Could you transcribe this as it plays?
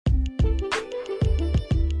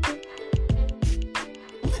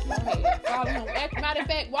follow him. Matter of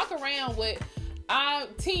fact, walk around with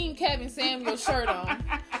Team Kevin Samuel shirt on.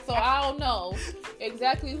 So I don't know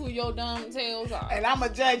exactly who your dumb tails are. And I'm a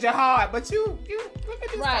judge your heart, but you look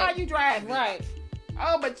at this car you driving. Right.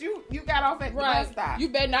 Oh, but you got off at the bus stop. You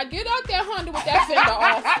better not get out that Honda with that fender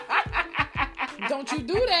off. Don't you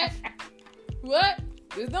do that. What?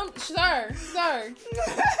 Sir.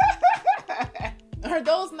 Are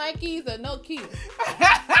those Nikes or Nokia?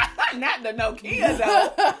 Not the Nokia,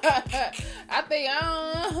 though. I think,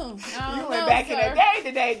 I don't know, went back in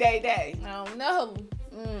the day. I don't know.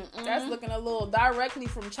 That's looking a little directly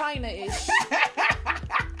from China-ish.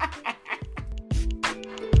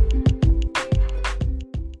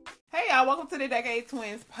 Hey y'all, welcome to the Decade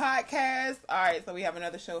Twins podcast. Alright, so we have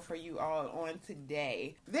another show for you all on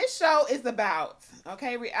today. This show is about,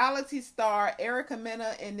 reality star Erica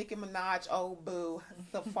Mena and Nicki Minaj old boo,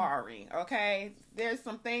 Safaree. Okay, there's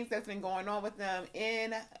some things that's been going on with them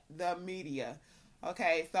in the media.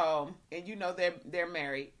 Okay, so, and you know they're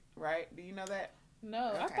married, right? Do you know that?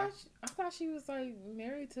 No, Okay. I thought she was like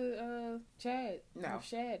married to Chad. No. Or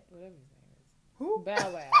Shad, whatever his name is. Who?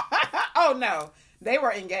 Bow Wow. Oh no, they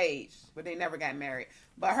were engaged, but they never got married.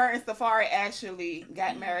 But her and Safaree actually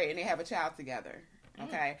got married and they have a child together.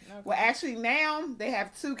 Okay. Well, actually now they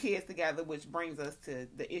have 2 kids together, which brings us to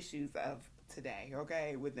the issues of today.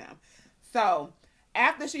 Okay, with them. So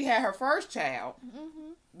after she had her first child,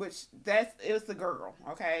 which it was a girl.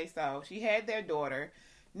 Okay, so she had their daughter.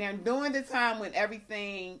 Now, during the time when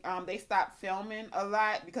everything, they stopped filming a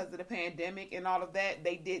lot because of the pandemic and all of that,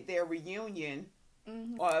 they did their reunion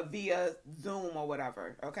or via Zoom or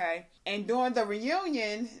whatever, okay? And during the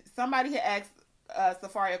reunion, somebody had asked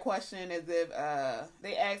Safaree a question as if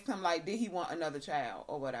they asked him, like, did he want another child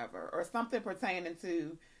or whatever, or something pertaining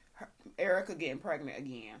to Erica getting pregnant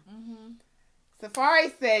again.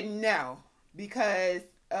 Safaree said no because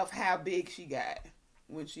of how big she got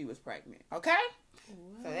when she was pregnant, okay?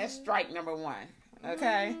 What? So that's strike number 1.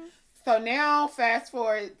 Okay. So now fast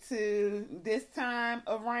forward to this time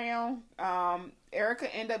around,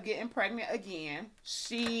 Erica ended up getting pregnant again.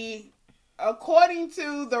 She, according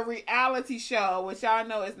to the reality show, which y'all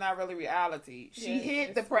know is not really reality, she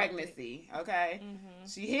hid the pregnancy. Okay.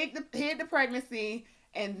 She hid the pregnancy,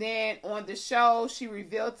 and then on the show she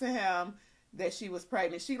revealed to him that she was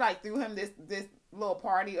pregnant. She like threw him this little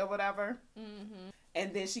party or whatever.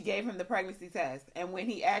 And then she gave him the pregnancy test. And when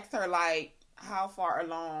he asked her, like, how far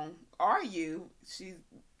along are you? She's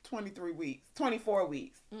 24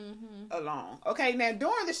 weeks along. Okay, now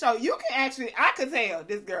during the show, I could tell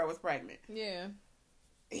this girl was pregnant. Yeah.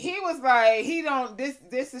 He was like,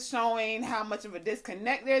 this is showing how much of a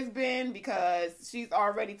disconnect there's been because she's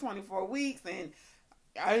already 24 weeks and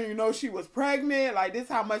I didn't know she was pregnant. Like, this is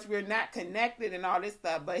how much we're not connected and all this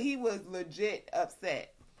stuff. But he was legit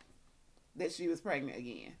upset that she was pregnant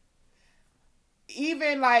again.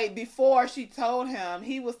 Even like before she told him,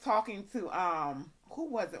 he was talking to who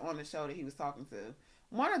was it on the show that he was talking to?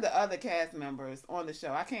 One of the other cast members on the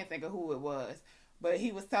show. I can't think of who it was, but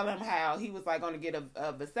he was telling him how he was like going to get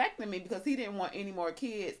a vasectomy because he didn't want any more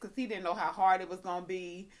kids because he didn't know how hard it was going to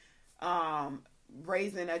be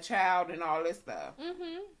raising a child and all this stuff.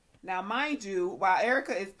 Now, mind you, while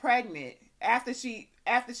Erica is pregnant, after she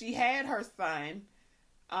had her son.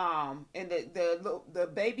 And the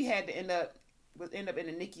baby had to end up in the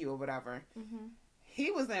NICU or whatever. He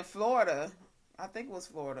was in Florida. I think it was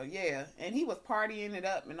Florida, yeah. And he was partying it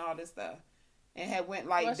up and all this stuff. And had went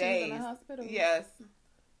like days. She was in the hospital? Yes.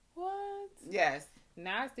 What? Yes.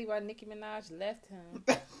 Now I see why Nicki Minaj left him.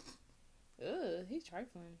 Ugh, he's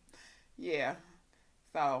trifling. Yeah.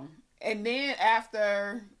 So, and then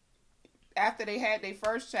after they had their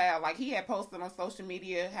first child, like he had posted on social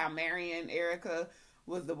media how marrying Erica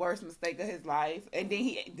was the worst mistake of his life, and then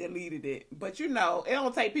he deleted it. But you know, it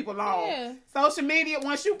don't take people long. Yeah. Social media,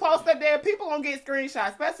 once you post up there, people gonna get screenshots,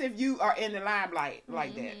 especially if you are in the limelight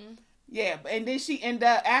like that. Yeah, and then she ended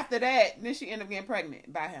up getting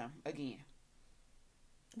pregnant by him again.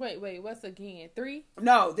 Wait, what's again? 3?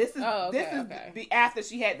 No, this is okay. After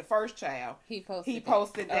she had the first child. He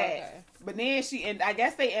posted that. Okay. But then I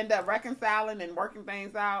guess they end up reconciling and working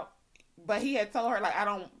things out. But he had told her, like, I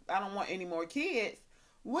don't want any more kids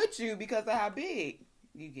with you because of how big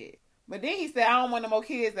you get. But then he said, I don't want no more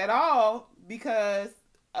kids at all because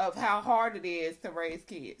of how hard it is to raise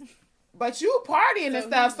kids. But you partying and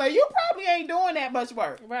stuff, so you probably ain't doing that much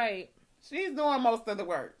work. Right. She's doing most of the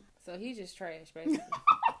work. So he just trash, basically.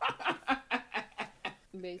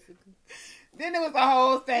 Basically. Then there was a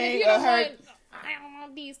whole thing of her. I don't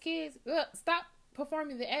want these kids. Stop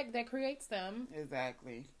performing the act that creates them.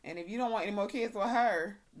 Exactly. And if you don't want any more kids with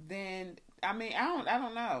her, then I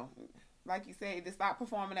don't know. like you said, to stop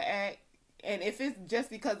performing the act. And if it's just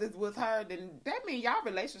because it's with her, then that means y'all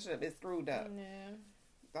relationship is screwed up. Yeah.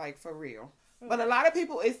 Like, for real. But a lot of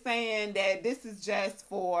people is saying that this is just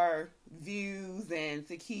for views and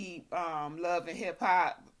to keep love and hip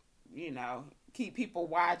hop, you know, keep people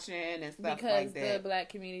watching and stuff because like that. Because the black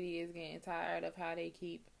community is getting tired of how they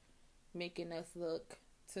keep making us look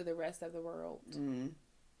to the rest of the world. Mm-hmm.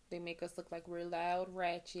 They make us look like we're loud,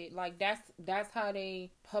 ratchet. Like, that's how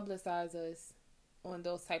they publicize us on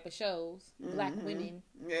those type of shows. Mm-hmm. Black women.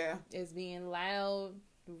 Yeah. As being loud,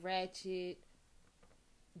 ratchet,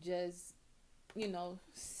 just, you know,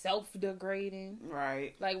 self-degrading.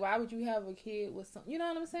 Right. Like, why would you have a kid with some, you know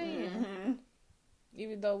what I'm saying? Mm-hmm.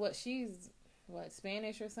 Even though she's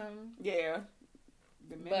Spanish or something? Yeah.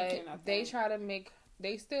 Dominican, but they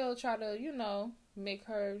still try to, you know, make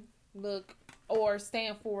her look or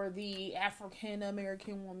stand for the African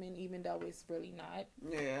American woman, even though it's really not.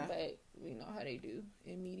 Yeah. But you know how they do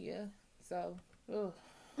in media. So, ugh.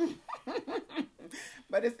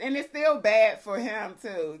 But it's still bad for him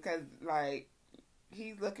too, because like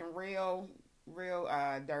he's looking real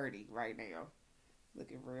dirty right now,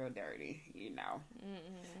 looking real dirty, you know.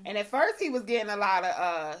 Mm-mm. And at first he was getting a lot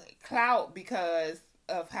of clout because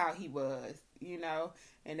of how he was, you know,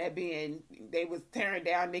 and they was tearing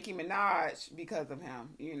down Nicki Minaj because of him,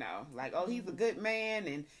 you know, like, oh, he's a good man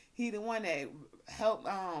and he the one that helped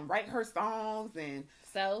write her songs and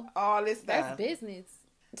so all this stuff. That's business.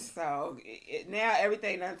 So now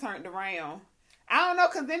everything done turned around. I don't know,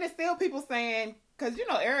 because then there's still people saying, because you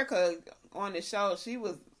know Erica on the show, she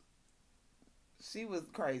was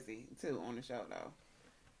crazy too on the show though.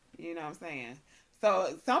 You know what I'm saying?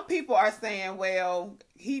 So some people are saying, well,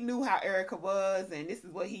 he knew how Erica was, and this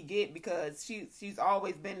is what he get because she's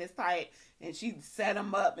always been this tight, and she set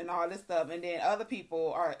him up and all this stuff. And then other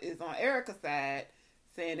people is on Erica's side,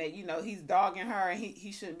 saying that, you know, he's dogging her and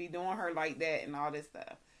he shouldn't be doing her like that and all this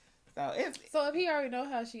stuff. So if he already know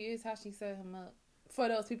how she is, how she set him up, for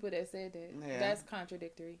those people that said that, that's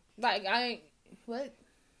contradictory. Like, what?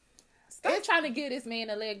 Stop trying to give this man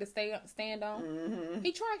a leg to stand on. Mm-hmm.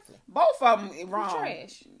 He trifling. Both of them wrong. He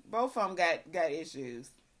trash. Both of them got issues.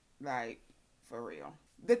 Like, for real.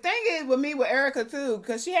 The thing is with me with Erica too,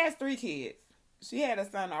 because she has 3 kids. She had a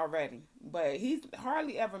son already, but he's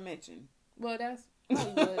hardly ever mentioned. Well, that's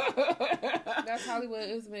Hollywood. That's Hollywood.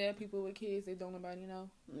 It's bad people with kids that don't nobody know.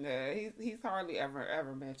 Yeah, he's hardly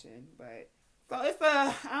ever mentioned. But so it's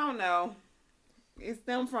I don't know. It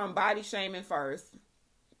stemmed from body shaming first,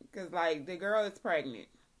 because like the girl is pregnant.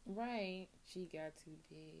 Right. She got too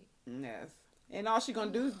big. Yes. And all she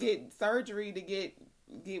gonna do is get surgery to get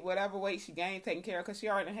whatever weight she gained taken care of, because she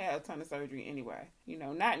already had a ton of surgery anyway. You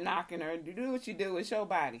know, not knocking her. Do what you do. It's your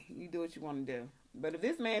body. You do what you want to do. But if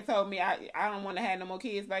this man told me I don't want to have no more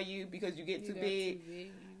kids by you because you get too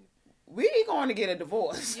big, we going to get a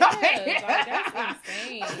divorce. Yeah, like, that's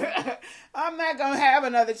insane. I'm not going to have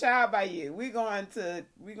another child by you. We're going to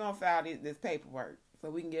file this paperwork so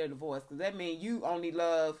we can get a divorce, because that means you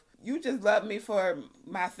just love me for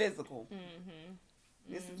my physical. Mm-hmm.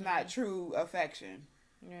 This is not true affection.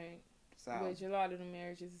 Right. So, which a lot of the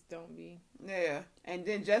marriages don't be. Yeah. And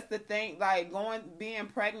then just to think, like, being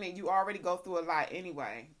pregnant, you already go through a lot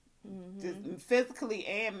anyway. Mm-hmm. Just physically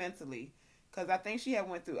and mentally. Because I think she had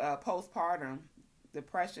went through postpartum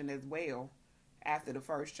depression as well after the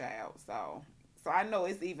first child. So I know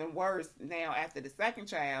it's even worse now after the second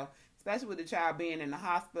child, especially with the child being in the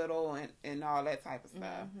hospital and all that type of stuff.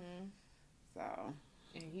 Mm-hmm. So.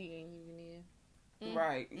 And he ain't even in. Mm-hmm.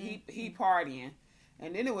 Right. He partying.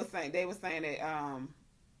 And then they were saying that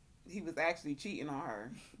he was actually cheating on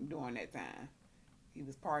her during that time. He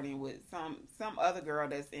was partying with some other girl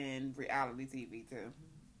that's in reality TV too.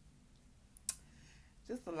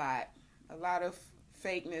 Just a lot of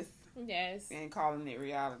fakeness. Yes. And calling it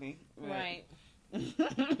reality. Right. What?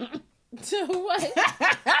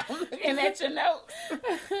 I'm looking at your notes.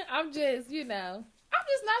 I'm just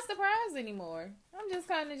not surprised anymore. I'm just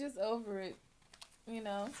kind of just over it, you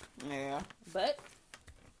know. Yeah.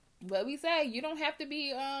 But we say you don't have to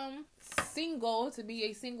be single to be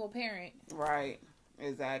a single parent. Right.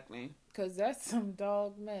 Exactly. Because that's some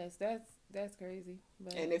dog mess. That's crazy.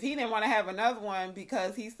 But. And if he didn't want to have another one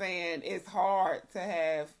because he's saying it's hard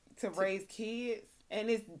to raise kids, and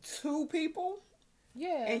it's 2 people.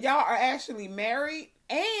 Yeah. And y'all are actually married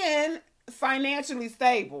and financially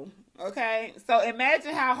stable. Okay? So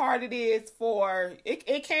imagine how hard it is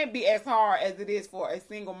it can't be as hard as it is for a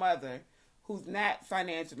single mother who's not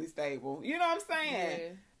financially stable. You know what I'm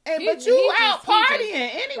saying? Yeah. But you out partying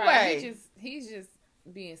anyway. Right, he's just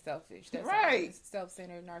being selfish. That's right.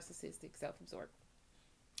 Self-centered, narcissistic, self-absorbed.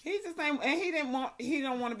 He's the same, and he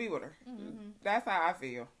don't want to be with her. Mm-hmm. That's how I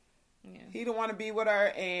feel. Yeah. He don't want to be with her,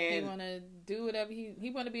 and he want to do whatever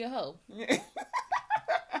he want to be a hoe.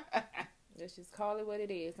 Let's just call it what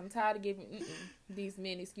it is. I'm tired of giving these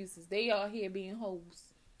men excuses. They are here being hoes.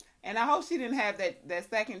 And I hope she didn't have that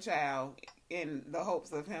second child in the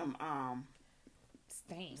hopes of him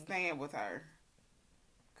staying with her.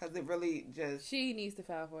 Because it really just... She needs to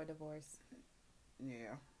file for a divorce.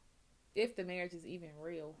 Yeah. If the marriage is even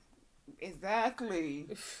real. Exactly.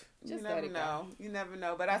 You never know. You never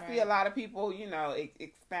know. But I see a lot of people,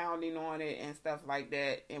 expounding on it and stuff like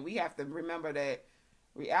that. And we have to remember that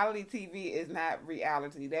reality TV is not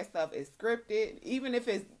reality. That stuff is scripted. Even if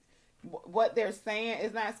it's what they're saying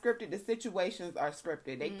is not scripted, the situations are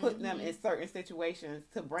scripted. They put them in certain situations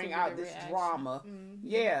to bring out this drama. Mm-hmm.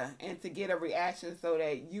 Yeah, and to get a reaction so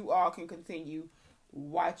that you all can continue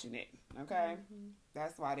watching it. Okay? Mm-hmm.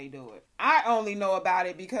 That's why they do it. I only know about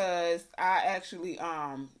it because I actually,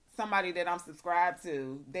 somebody that I'm subscribed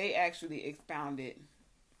to, they actually expounded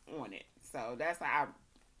on it. So that's how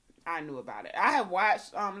I knew about it. I have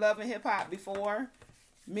watched Love and Hip Hop before.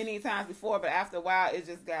 Many times before, but after a while, it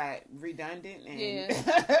just got redundant. And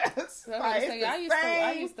so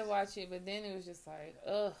I used to watch it, but then it was just like,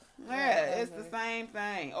 ugh. Yeah, it's the same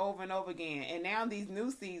thing over and over again. And now these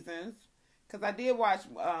new seasons, because I did watch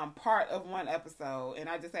part of one episode, and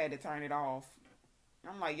I just had to turn it off.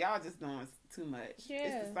 I'm like, y'all just doing too much. Yeah.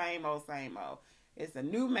 It's the same old, same old. It's a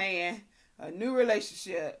new man, a new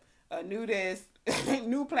relationship, a new this,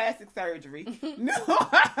 new plastic surgery.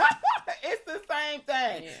 It's the same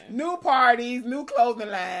thing. Yeah. New parties, new clothing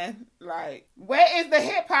line. Like, where is the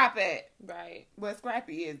hip hop at? Right. Well,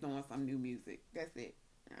 Scrappy is doing some new music. That's it.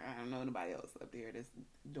 I don't know nobody else up there that's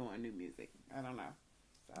doing new music. I don't know.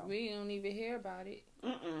 So. We don't even hear about it.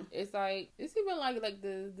 It's like, it's even like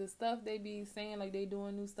the stuff they be saying, like they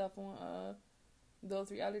doing new stuff on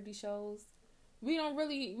those reality shows. We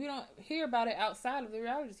don't hear about it outside of the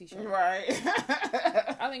reality show. Right.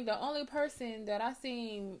 I think the only person that I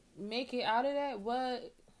seen make it out of that was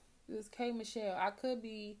K. Michelle. I could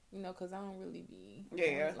be, because I don't really be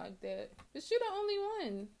like that. But she the only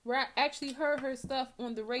one where I actually heard her stuff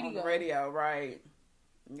on the radio. On the radio, right.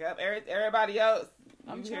 Yep, everybody else,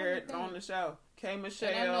 you hear it on the show. K. Michelle.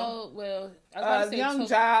 And I know, I was say Young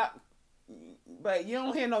Jock, but you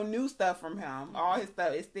don't hear no new stuff from him. Mm-hmm. All his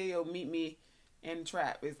stuff is still Meet Me in the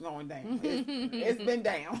Trap. It's going down. It's been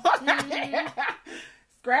down.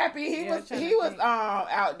 Scrappy, he was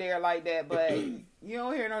out there like that, but you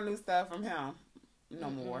don't hear no new stuff from him no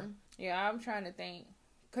more. Yeah, I'm trying to think.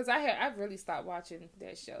 Because I've really stopped watching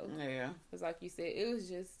that show. Yeah. Because like you said, it was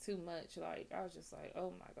just too much. Like, I was just like,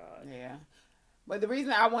 oh my God. Yeah. But the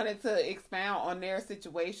reason I wanted to expound on their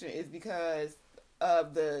situation is because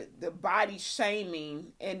of the body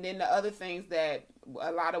shaming and then the other things that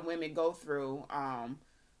a lot of women go through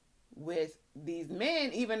with these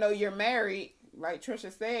men. Even though you're married, like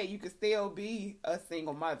Trisha said, you could still be a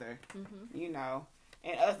single mother,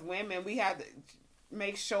 And us women, we have to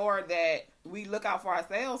make sure that we look out for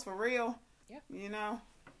ourselves for real. Yeah.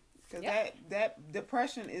 Because that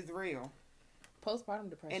depression is real. Postpartum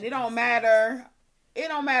depression. And it don't matter. It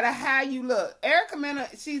don't matter how you look. Erica Mena,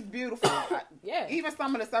 she's beautiful. Yeah. Even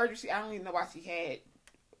some of the surgery, I don't even know why she had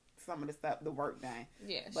some of the stuff, the work done.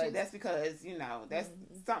 Yeah. But that's because, that's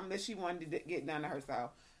something that she wanted to get done to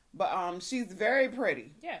herself. But she's very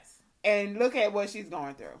pretty. Yes. And look at what she's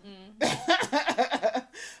going through.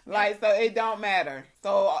 So it don't matter.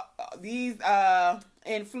 So these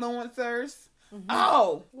influencers. Mm-hmm.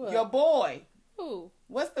 Oh, what? Your boy. Who?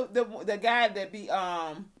 What's the guy that be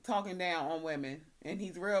talking down on women and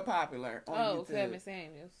he's real popular on YouTube? Kevin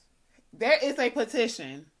Samuels. There is a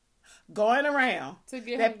petition going around to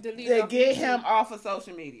get him off of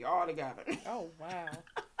social media altogether. Oh wow.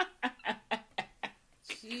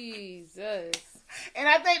 Jesus. And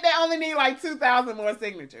I think they only need like 2,000 more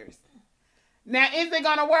signatures. Now, is it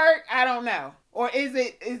going to work? I don't know. Or is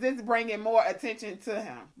this bringing more attention to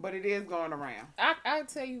him? But it is going around. I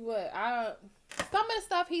tell you what, some of the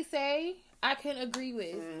stuff he say, I can agree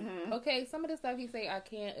with. Mm-hmm. Okay, some of the stuff he say, I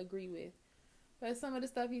can't agree with. But some of the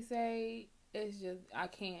stuff he say, it's just, I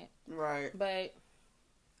can't. Right. But,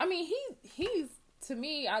 I mean, he's to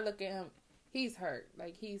me, I look at him, he's hurt.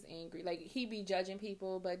 Like, he's angry. Like, he be judging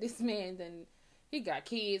people, but this man he got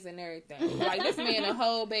kids and everything. Like, this man a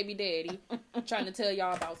whole baby daddy trying to tell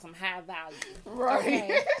y'all about some high value. Right.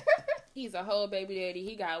 Okay? He's a whole baby daddy.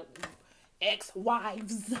 He got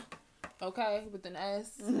ex-wives. Okay? With an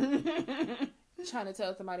S. Trying to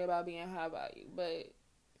tell somebody about being high value. But,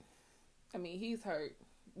 I mean, he's hurt.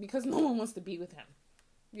 Because no one wants to be with him.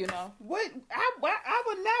 You know? What? I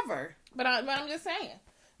would never. But I'm just saying.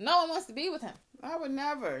 No one wants to be with him. I would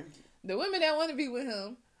never. The women that want to be with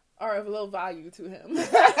him are of low value to him.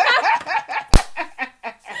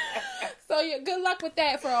 So yeah, good luck with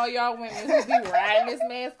that for all y'all women who be riding this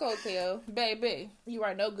man's coattail. Baby, you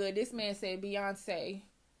are no good. This man said Beyonce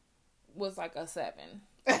was like a 7.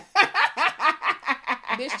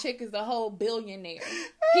 This chick is a whole billionaire.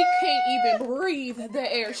 He can't even breathe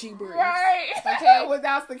the air she breathes. Right. Okay.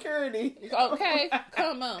 Without security. Okay.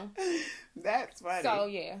 Come on. That's funny. So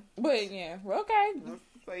yeah. But yeah. Okay.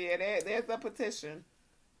 So yeah, there's a petition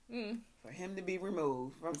for him to be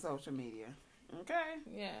removed from social media. Okay.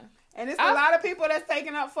 Yeah. And it's a lot of people that's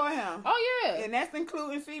taking up for him. Oh yeah. And that's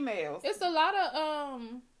including females. It's a lot of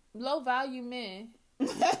low value men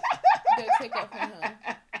that take up for him.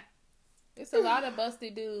 It's a lot of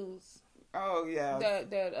busted dudes. Oh yeah. That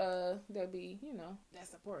be, that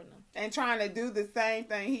supporting them. And trying to do the same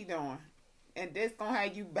thing he doing. And this gonna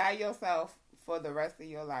have you by yourself for the rest of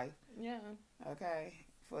your life. Yeah. Okay.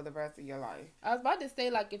 For the rest of your life. I was about to say,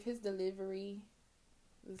 like, if his delivery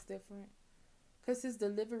was different. Because his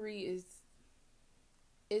delivery is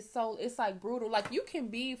it's like brutal. Like, you can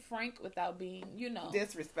be frank without being,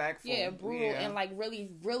 disrespectful. Yeah, brutal and like really,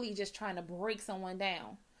 really just trying to break someone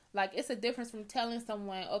down. Like, it's a difference from telling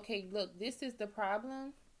someone, okay, look, this is the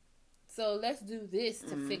problem, so let's do this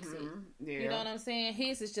to fix it. Yeah. You know what I'm saying?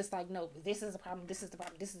 His is just like, no, this is the problem, this is the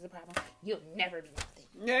problem, this is the problem. You'll never be nothing.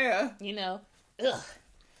 Yeah. Ugh.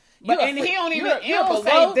 But he don't even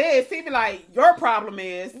say this. He be like, your problem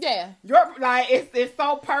is. Yeah. It's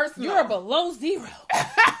so personal. You're below 0.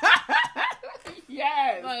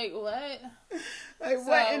 Yes. Like, what? Like,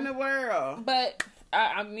 what in the world? But,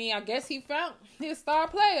 I mean, I guess he found his star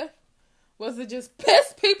player was to just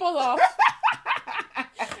piss people off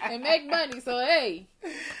and make money. So, hey,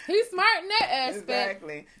 he's smart in that aspect.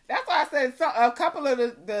 Exactly. That's why I said a couple of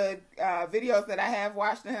the videos that I have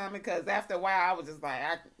watched of him, because after a while I was just like,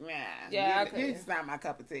 you're just not my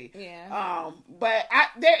cup of tea. Yeah. But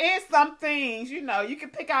there is some things, you can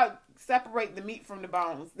pick out, separate the meat from the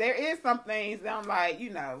bones. There is some things that I'm like,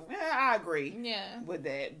 I agree with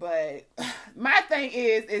that. But my thing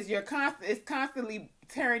is it's constantly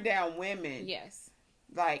tearing down women. Yes.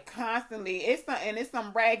 Like, constantly. It's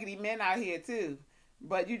some raggedy men out here too.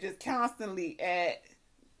 But you just constantly at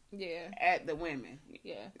the women.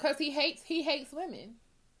 Yeah. Because he hates women.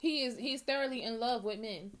 He's thoroughly in love with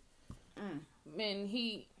men. And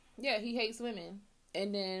he hates women.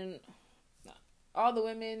 And then all the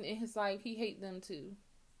women in his life, he hates them too.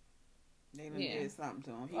 They done did something to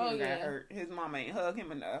him. He got hurt. His mama ain't hug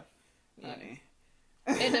him enough. Yeah.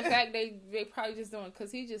 And the fact they probably just doing,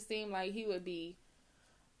 because he just seemed like he would be,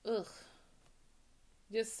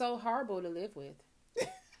 just so horrible to live with.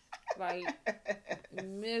 Like,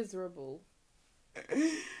 miserable.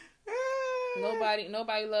 Nobody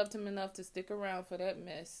loved him enough to stick around for that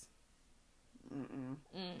mess.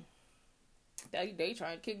 They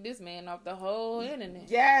try to kick this man off the whole internet.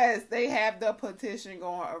 Yes, they have the petition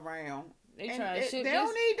going around. They don't need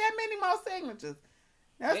that many more signatures.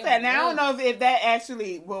 Now I don't know if that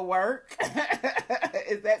actually will work.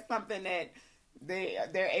 Is that something that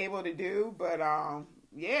they're able to do? But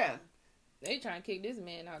yeah. They trying to kick this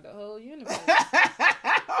man out the whole universe.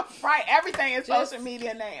 Right, everything is social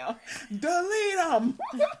media now. Delete them.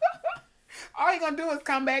 All you gonna do is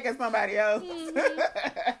come back as somebody else.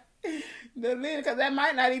 Delete it, because that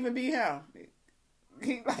might not even be him.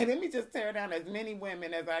 He's like, let me just tear down as many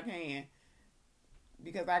women as I can,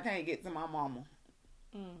 because I can't get to my mama.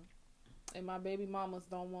 And my baby mamas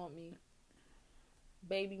don't want me.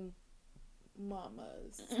 Baby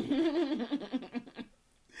mamas.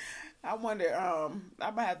 I wonder, I'm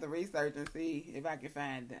going to have to research and see if I can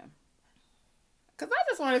find them. Because I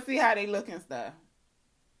just want to see how they look and stuff.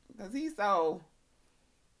 Because he's so...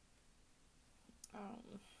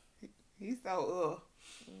 he's so,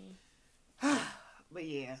 But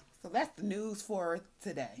yeah, so that's the news for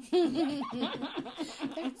today.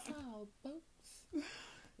 That's all, folks.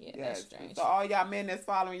 Yeah, that's strange. So all y'all men that's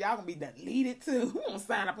following, y'all going to be deleted too. We're going to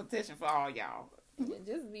sign a petition for all y'all.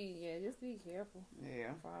 Just be careful.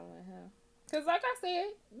 Yeah. Following him. Because like I said,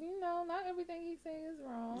 not everything he says is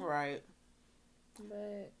wrong. Right.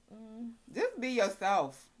 But, just be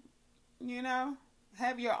yourself.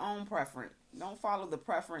 Have your own preference. Don't follow the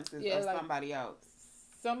preferences of somebody else.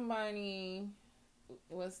 Somebody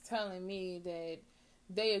was telling me that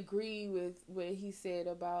they agree with what he said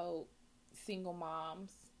about single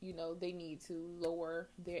moms. They need to lower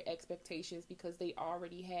their expectations because they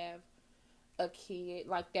already have a kid.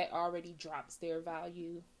 Like, that already drops their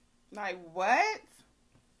value. Like, what?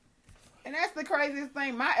 And that's the craziest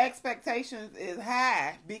thing. My expectations is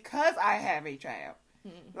high because I have a child.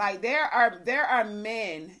 Mm-hmm. Like there are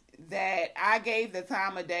men that I gave the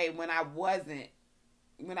time of day when I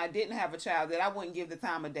didn't have a child, that I wouldn't give the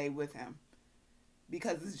time of day with him.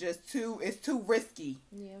 Because it's too risky.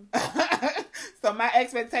 Yeah. So my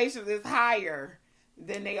expectations is higher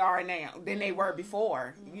than they are now, than they were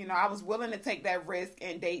before. Mm-hmm. You know, I was willing to take that risk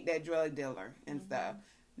and date that drug dealer and stuff.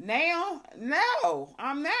 Now, no,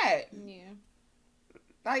 I'm not. Yeah.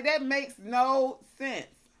 Like, that makes no sense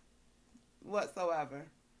whatsoever.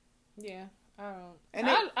 Yeah, I don't. And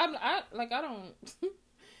I don't.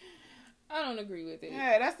 I don't agree with it.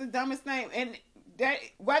 Yeah, that's the dumbest thing. And that,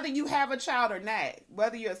 whether you have a child or not,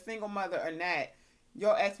 whether you're a single mother or not,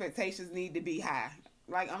 your expectations need to be high.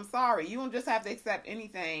 Like, I'm sorry, you don't just have to accept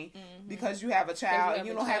anything because you have a child, and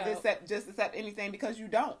you don't have to accept anything because you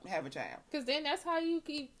don't have a child. Because then that's how you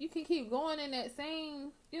can keep going in that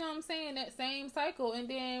same, you know what I'm saying, that same cycle, and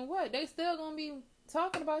then what? They still gonna be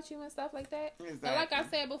talking about you and stuff like that. Exactly. And like I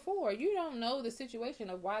said before, you don't know the situation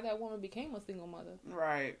of why that woman became a single mother.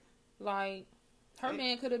 Right. Like, her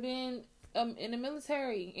man could have been in the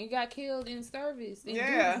military and got killed in service.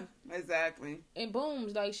 Yeah, exactly. And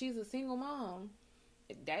boom, like, she's a single mom.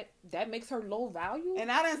 That makes her low value.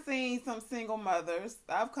 And I done seen some single mothers.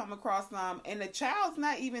 I've come across some, and the child's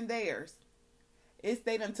not even theirs. It's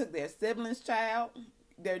they done took their siblings' child,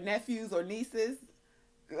 their nephews or nieces,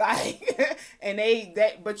 like, and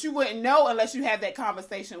but you wouldn't know unless you have that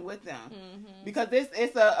conversation with them, because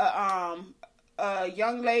it's a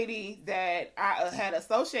young lady that I had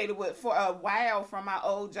associated with for a while from my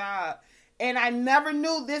old job, and I never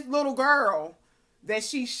knew this little girl that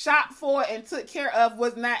she shopped for and took care of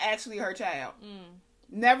was not actually her child.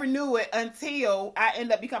 Never knew it until I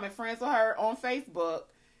ended up becoming friends with her on Facebook,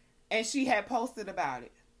 and she had posted about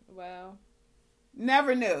it. Wow.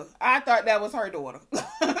 Never knew. I thought that was her daughter.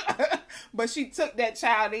 But she took that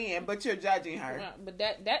child in, but you're judging her. Yeah, but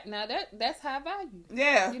that's high value.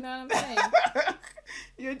 Yeah. You know what I'm saying?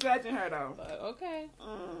 You're judging her, though. But okay.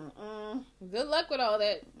 Good luck with all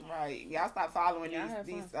that. Right. Y'all stop following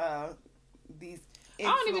these I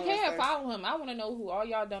don't even care. Follow him. I want to know who all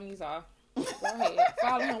y'all dummies are. Go ahead.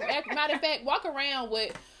 Follow him. Matter of fact, walk around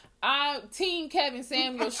with Team Kevin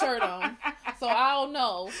Samuel shirt on, so I'll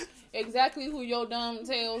know exactly who your dumb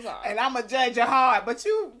tails are. And I'm going to judge you hard. But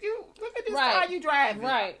you look at this car you driving.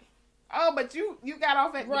 Right. Oh, but you got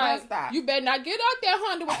off at the bus stop. You better not get out that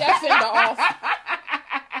Honda with that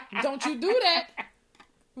fender off. Don't you do that.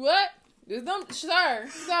 What?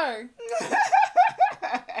 Sir.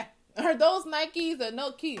 Are those Nikes or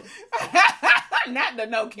Nokia? Not the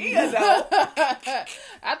Nokia, though.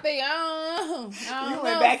 I think, I don't know. You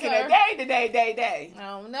went back in the day. I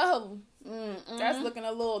don't know. That's looking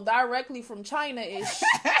a little directly from China-ish.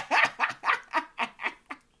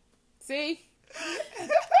 See?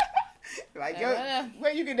 Like,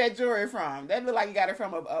 where you get that jewelry from? That look like you got it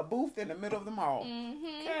from a booth in the middle of the mall.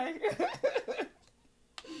 Okay.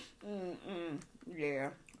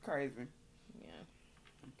 Yeah, crazy.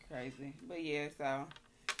 Crazy. But yeah, so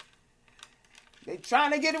they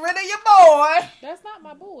trying to get rid of your boy. That's not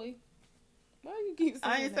my boy. Why you keep saying that?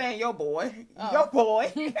 I ain't saying your boy. Oh. Your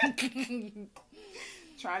boy.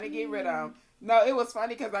 Trying to get rid of him. No, it was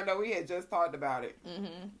funny because I know we had just talked about it.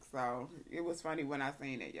 So it was funny when I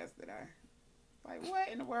seen it yesterday. Like, what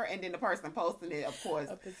in the world? And then the person posting it, of course.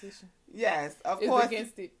 A petition. Yes, of course.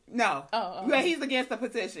 Against it? No. Oh. Yeah, he's against the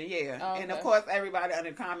petition, yeah. Oh, okay. And of course, everybody under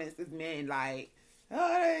the comments is men like,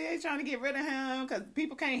 oh, they trying to get rid of him because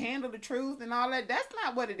people can't handle the truth and all that. That's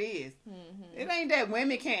not what it is. It ain't that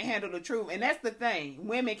women can't handle the truth. And that's the thing.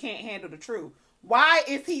 Women can't handle the truth. Why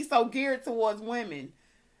is he so geared towards women?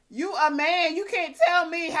 You a man. You can't tell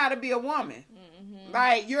me how to be a woman.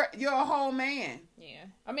 Like, you're a whole man. Yeah.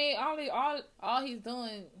 I mean, all he's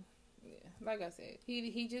doing, like I said,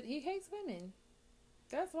 he hates women.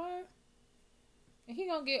 That's why. And he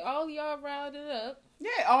gonna get all y'all riled up.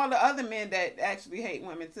 Yeah, all the other men that actually hate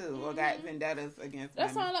women too, or got vendettas against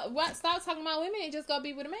women. That's why. Stop talking about women and just go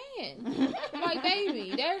be with a man. Like,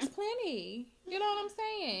 baby, there's plenty. You know what I'm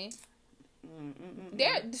saying?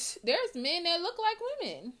 There's men that look like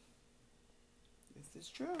women. This is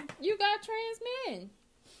true. You got trans men.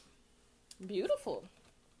 Beautiful.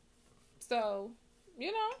 So,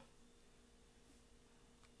 you know,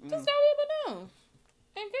 just go with them.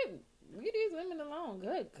 And leave these women alone.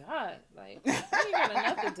 Good God. Like, you ain't got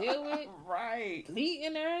enough to deal with. Right.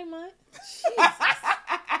 Bleeding every month. Jesus.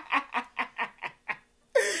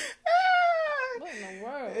 What in the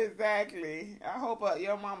world? Exactly. I hope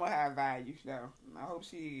your mama have values, though. I hope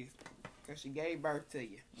she is. Because she gave birth to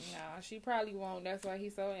you. Nah, she probably won't. That's why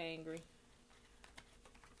he's so angry.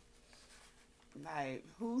 Like,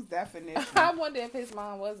 whose definition? I wonder if his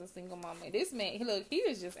mom was a single mom. This man, he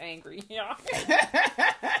is just angry, y'all.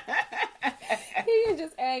 He is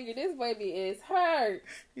just angry. This baby is hurt.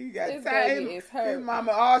 This baby is hurt. His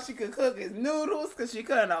mama, all she could cook is noodles because she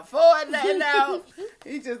couldn't afford that else.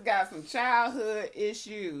 He just got some childhood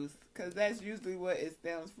issues because that's usually what it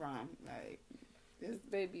stems from. Like, this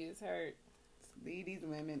baby is hurt. Leave these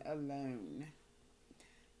women alone.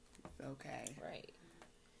 It's okay. Right.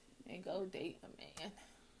 And go date a man.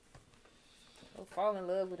 Go fall in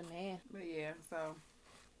love with a man. But yeah, so.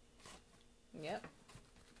 Yep.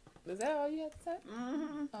 Was that all you had to say?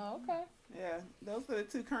 Mm-hmm. Oh, okay. Yeah, those are the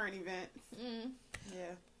two current events. Mm.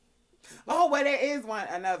 Yeah. Oh, well, there is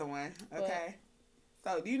another one. Okay.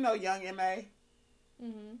 What? So, do you know Young M.A.?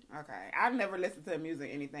 Mm-hmm. Okay. I've never listened to her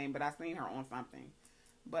music or anything, but I've seen her on something.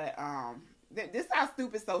 But this is how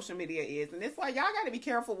stupid social media is, and this is why y'all got to be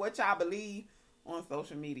careful what y'all believe on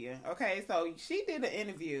social media. Okay, so she did an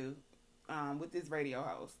interview with this radio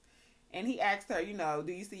host, and he asked her,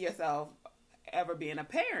 do you see yourself ever being a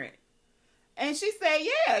parent? And she said,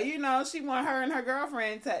 yeah, she want her and her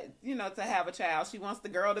girlfriend to, to have a child. She wants the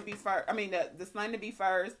girl to be first. I mean, the son to be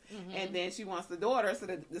first, mm-hmm. and then she wants the daughter so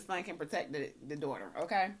that the son can protect the daughter.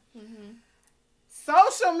 Okay. Mm-hmm.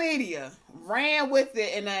 Social media ran with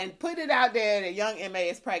it and then put it out there that Young M.A.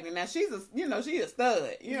 is pregnant. Now she's she's a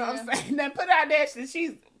stud. You know what I'm saying? Then put out there that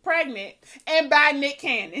she's pregnant and by Nick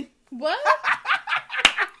Cannon. What?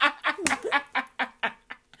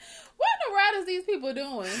 What in the world is these people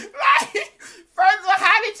doing? Like, first of all,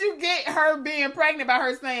 how did you get her being pregnant by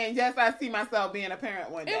her saying, yes, I see myself being a parent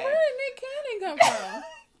one day? And where did Nick Cannon come from?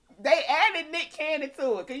 They added Nick Cannon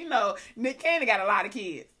to it. Because, Nick Cannon got a lot of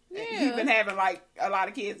kids. Yeah. He's been having, a lot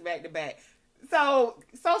of kids back to back. So,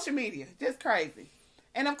 social media, just crazy.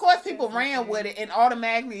 And, of course, people ran with it and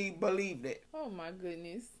automatically believed it. Oh, my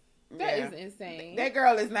goodness. That is insane. That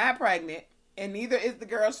girl is not pregnant, and neither is the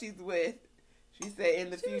girl she's with. She said in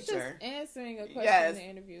the future. Was just answering a question in the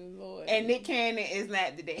interview, Lord. And Nick Cannon is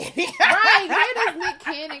not the daddy. Right, where does Nick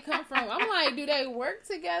Cannon come from? I'm like, do they work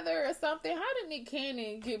together or something? How did Nick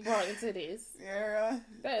Cannon get brought into this? Yeah.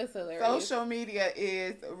 That is hilarious. Social media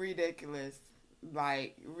is ridiculous.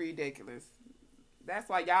 Like, ridiculous. That's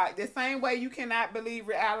why y'all, the same way you cannot believe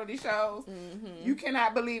reality shows, mm-hmm. you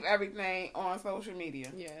cannot believe everything on social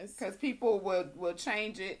media. Yes. Because people will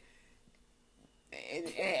change it. And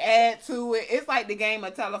add to it. It's like the game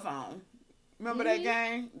of telephone. Remember mm-hmm. that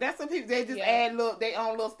game? That's what people, they just add their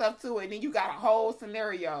own little stuff to it. And then you got a whole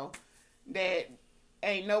scenario that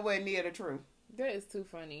ain't nowhere near the truth. That is too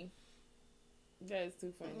funny. That is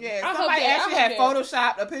too funny. Yeah, somebody actually had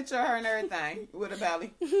photoshopped a picture of her and everything with a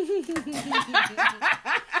belly.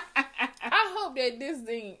 I hope that this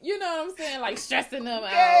thing, you know what I'm saying? Like stressing them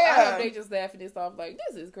out. Yeah. I hope they just laughing this off like,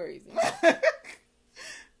 this is crazy.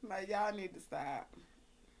 Like, y'all need to stop.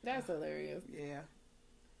 That's hilarious. Yeah.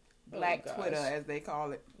 Black Twitter, as they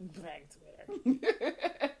call it. Black Twitter.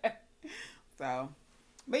 So,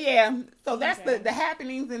 but yeah, so that's the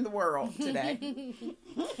happenings in the world today.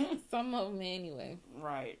 Some of them anyway.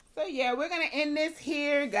 Right. So yeah, we're going to end this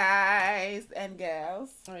here, guys and gals.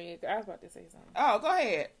 Oh yeah, I was about to say something. Oh, go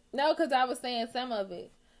ahead. No, because I was saying some of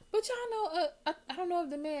it. But y'all know, I don't know if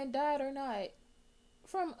the man died or not.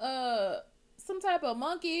 From, some type of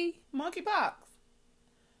monkeypox. I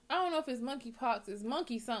don't know if it's monkeypox, it's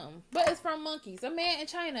monkey something, but it's from monkeys. A man in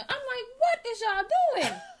China. I'm like, what is y'all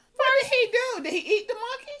doing? What did he do? Did he eat the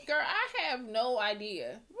monkey? Girl, I have no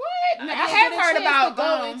idea. What? I have heard about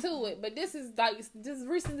going into it, but this is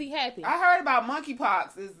recently happened. I heard about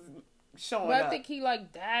monkeypox is showing but up. I think he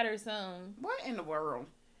died or something. What in the world?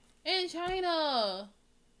 In China.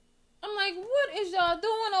 I'm like, what is y'all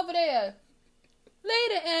doing over there?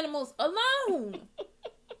 Leave the animals alone.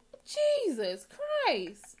 Jesus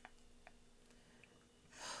Christ.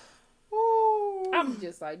 Ooh. I'm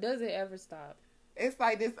just like, does it ever stop? It's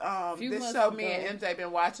like this show me and MJ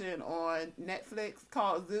been watching on Netflix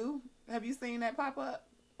called Zoo. Have you seen that pop up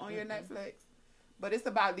on your Netflix? But it's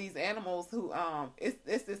about these animals who it's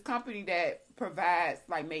this company that provides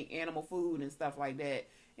make animal food and stuff like that,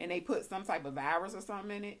 and they put some type of virus or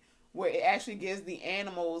something in it, where it actually gives the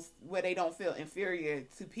animals where they don't feel inferior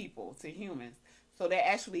to people, to humans. So they're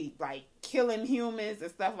actually killing humans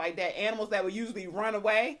and stuff like that. Animals that would usually run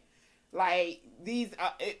away. Like these,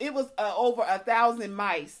 it was over 1,000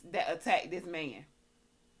 mice that attacked this man.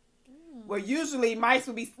 Mm. Where usually mice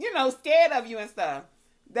would be, scared of you and stuff.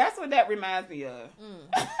 That's what that reminds me of. Mm.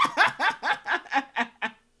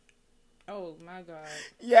 Oh my God.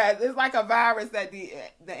 Yeah, it's like a virus that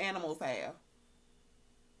the animals have.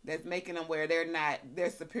 That's making them where they're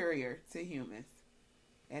superior to humans.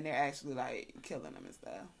 and they're actually like killing them and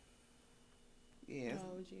stuff. Yeah.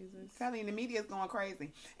 Oh Jesus! Telling the media is going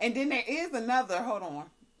crazy. And then there is another. Hold on.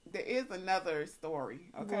 There is another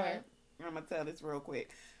story. Okay, what? I'm gonna tell this real quick.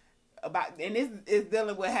 And this is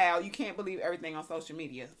dealing with how you can't believe everything on social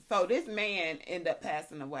media. So this man ended up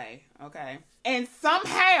passing away, okay? And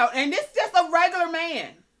somehow, and this is just a regular man,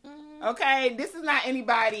 okay? This is not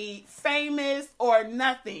anybody famous or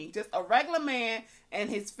nothing. Just a regular man, and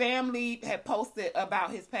his family had posted about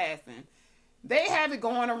his passing. They have it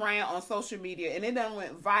going around on social media, and it done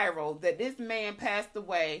went viral that this man passed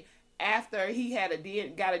away after he had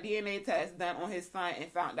got a DNA test done on his son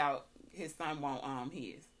and found out his son won't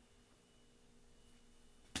his.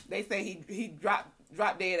 They say he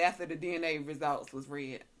dropped dead after the DNA results was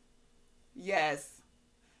read. Yes.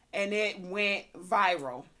 And it went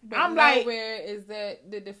viral. But I'm like, where is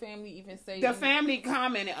that? Did the family even say? The family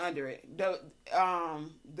commented under it.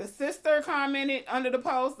 The sister commented under the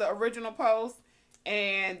post, the original post,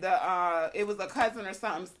 and it was a cousin or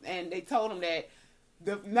something, and they told him that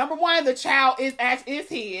the number one, the child is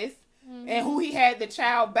his. Mm-hmm. And who he had the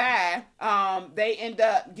child by, they end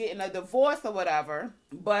up getting a divorce or whatever.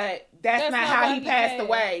 But that's not how he passed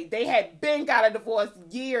away. They had been got a divorce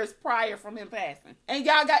years prior from him passing. And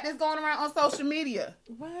y'all got this going around on social media.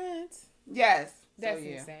 What? Yes. That's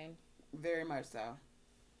insane. Very much so.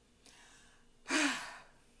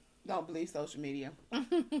 Don't believe social media.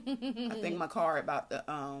 I think my card about the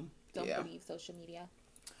Don't believe social media.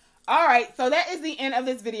 All right, so that is the end of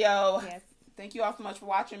this video. Yes. Thank you all so much for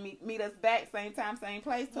watching. Meet us back, same time, same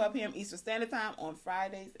place, 12 p.m. Eastern Standard Time on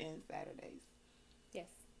Fridays and Saturdays. Yes.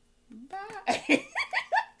 Bye.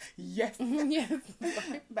 Yes. Yes.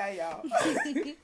 Bye, y'all.